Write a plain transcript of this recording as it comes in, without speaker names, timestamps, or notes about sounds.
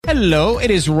Hello, it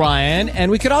is Ryan,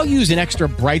 and we could all use an extra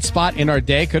bright spot in our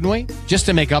day, couldn't we? Just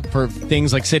to make up for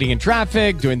things like sitting in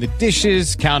traffic, doing the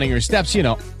dishes, counting your steps, you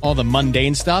know, all the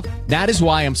mundane stuff. That is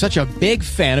why I'm such a big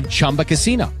fan of Chumba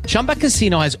Casino. Chumba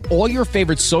Casino has all your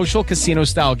favorite social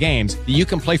casino-style games that you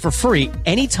can play for free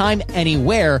anytime,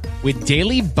 anywhere with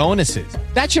daily bonuses.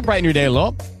 That should brighten your day a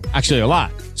little. Actually, a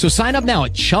lot. So sign up now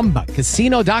at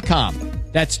ChumbaCasino.com.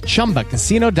 That's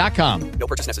ChumbaCasino.com. No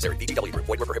purchase necessary. VGW Group.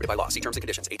 Void where prohibited by law. See terms and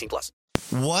conditions. 18+.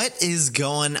 What is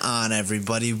going on,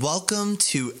 everybody? Welcome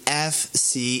to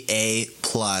FCA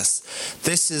Plus.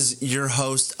 This is your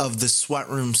host of the Sweat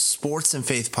Room Sports and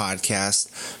Faith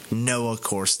Podcast, Noah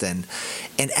Corsten.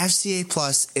 And FCA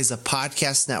Plus is a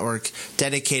podcast network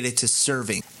dedicated to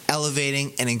serving,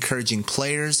 elevating, and encouraging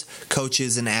players,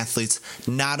 coaches, and athletes,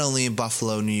 not only in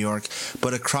Buffalo, New York,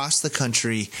 but across the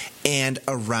country and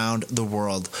around the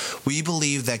world. We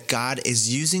believe that God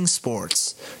is using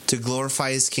sports to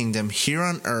glorify His kingdom here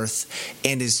on earth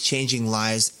and is changing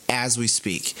lives as we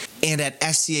speak. And at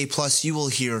FCA Plus, you will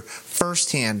hear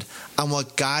firsthand on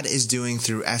what God is doing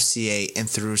through FCA and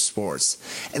through sports.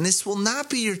 And this will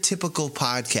not be your typical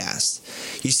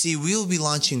podcast. You see, we will be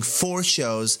launching 4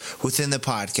 shows within the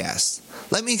podcast.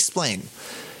 Let me explain.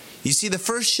 You see, the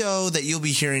first show that you'll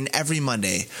be hearing every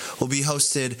Monday will be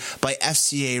hosted by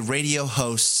FCA radio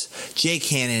hosts Jake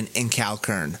Hannon and Cal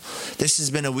Kern. This has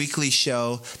been a weekly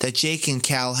show that Jake and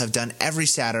Cal have done every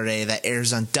Saturday that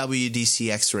airs on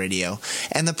WDCX Radio,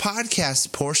 and the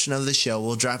podcast portion of the show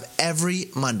will drop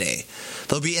every Monday.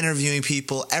 They'll be interviewing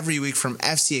people every week, from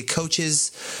FCA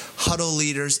coaches, huddle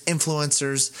leaders,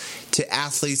 influencers, to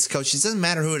athletes, coaches. It doesn't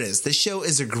matter who it is. This show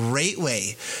is a great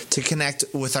way to connect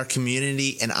with our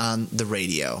community and on the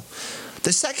radio.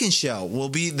 The second show will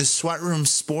be the Sweat Room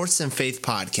Sports and Faith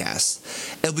Podcast.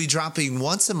 It'll be dropping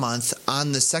once a month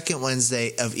on the second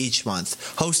Wednesday of each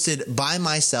month, hosted by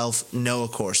myself, Noah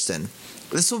Corsten.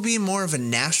 This will be more of a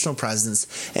national presence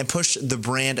and push the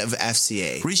brand of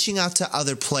FCA, reaching out to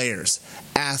other players,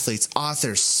 athletes,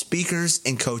 authors, speakers,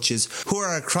 and coaches who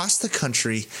are across the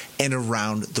country and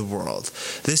around the world.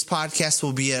 This podcast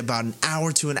will be about an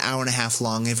hour to an hour and a half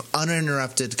long of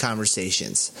uninterrupted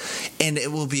conversations, and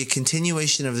it will be a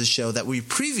continuation of the show that we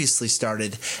previously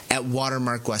started at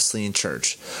Watermark Wesleyan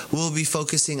Church. We'll be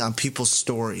focusing on people's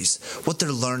stories, what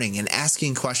they're learning, and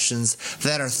asking questions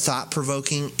that are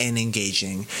thought-provoking and engaging.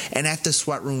 And at the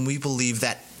Sweat Room, we believe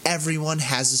that everyone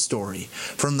has a story,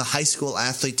 from the high school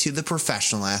athlete to the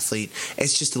professional athlete.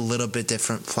 It's just a little bit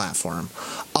different platform.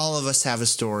 All of us have a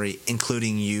story,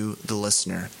 including you, the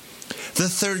listener. The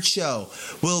third show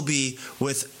will be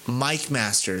with Mike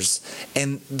Masters,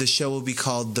 and the show will be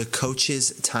called The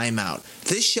Coach's Timeout.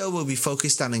 This show will be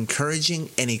focused on encouraging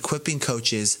and equipping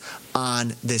coaches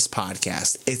on this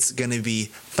podcast. It's going to be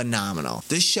phenomenal.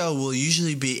 This show will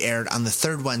usually be aired on the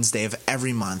third Wednesday of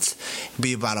every month. It'll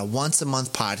be about a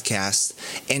once-a-month podcast,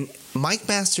 and Mike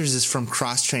Masters is from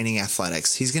Cross Training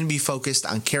Athletics. He's going to be focused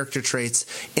on character traits,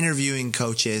 interviewing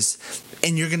coaches,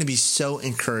 and you're going to be so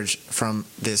encouraged from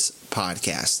this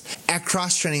podcast. At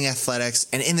Cross Training Athletics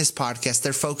and in this podcast,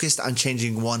 they're focused on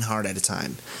changing one heart at a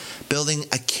time, building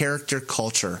a character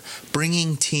culture,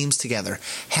 bringing teams together,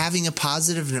 having a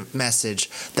positive message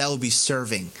that will be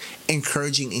serving,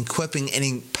 encouraging, equipping, and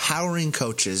empowering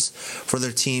coaches for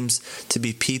their teams to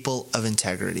be people of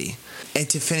integrity. And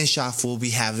to finish off, we'll be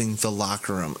having The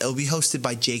Locker Room. It'll be hosted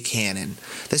by Jake Hannon.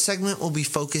 The segment will be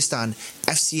focused on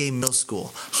FCA middle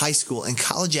school, high school, and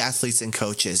college athletes and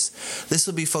coaches. This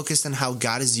will be focused on how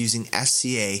God is using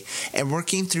FCA and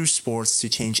working through sports to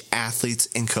change athletes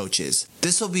and coaches.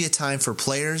 This will be a time for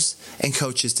players and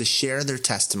coaches to share their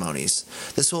testimonies.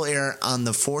 This will air on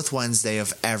the fourth Wednesday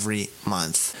of every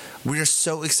month. We are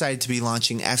so excited to be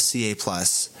launching FCA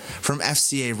Plus, from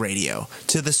FCA Radio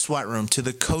to the Sweat Room to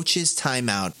the Coach's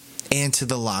Timeout and to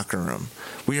the Locker Room.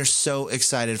 We are so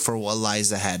excited for what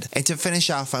lies ahead. And to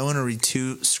finish off, I want to read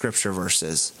 2 scripture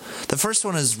verses. The first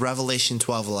one is Revelation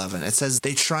 12:11. It says,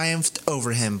 "They triumphed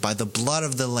over him by the blood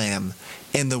of the Lamb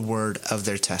and the word of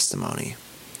their testimony."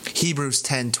 Hebrews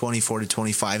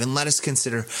 10:24-25, and let us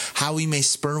consider how we may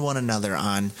spur one another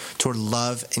on toward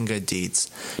love and good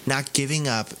deeds, not giving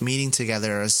up meeting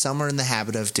together as some are in the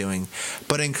habit of doing,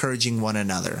 but encouraging one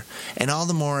another, and all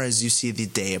the more as you see the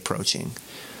day approaching.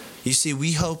 You see,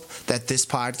 we hope that this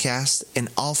podcast and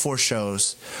all 4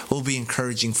 shows will be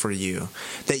encouraging for you,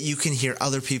 that you can hear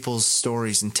other people's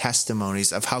stories and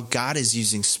testimonies of how God is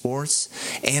using sports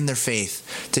and their faith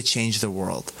to change the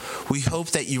world. We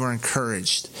hope that you are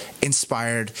encouraged,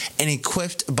 inspired, and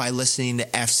equipped by listening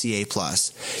to FCA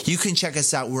Plus. You can check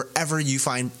us out wherever you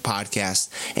find podcasts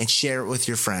and share it with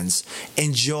your friends.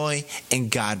 Enjoy, and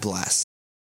God bless.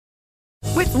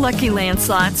 With Lucky Land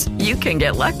Slots, you can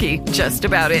get lucky just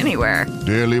about anywhere.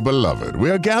 Dearly beloved, we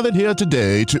are gathered here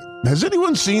today to... Has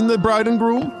anyone seen the bride and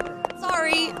groom?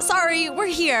 Sorry, we're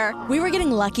here. We were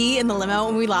getting lucky in the limo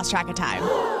and we lost track of time.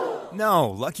 No,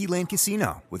 Lucky Land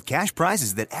Casino, with cash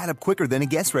prizes that add up quicker than a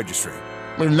guest registry.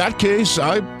 In that case,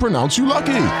 I pronounce you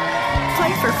lucky.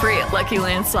 Play for free at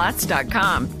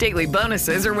LuckyLandSlots.com. Daily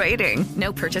bonuses are waiting.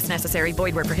 No purchase necessary.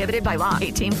 Void where prohibited by law.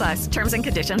 18+. Terms and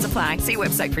conditions apply. See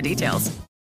website for details.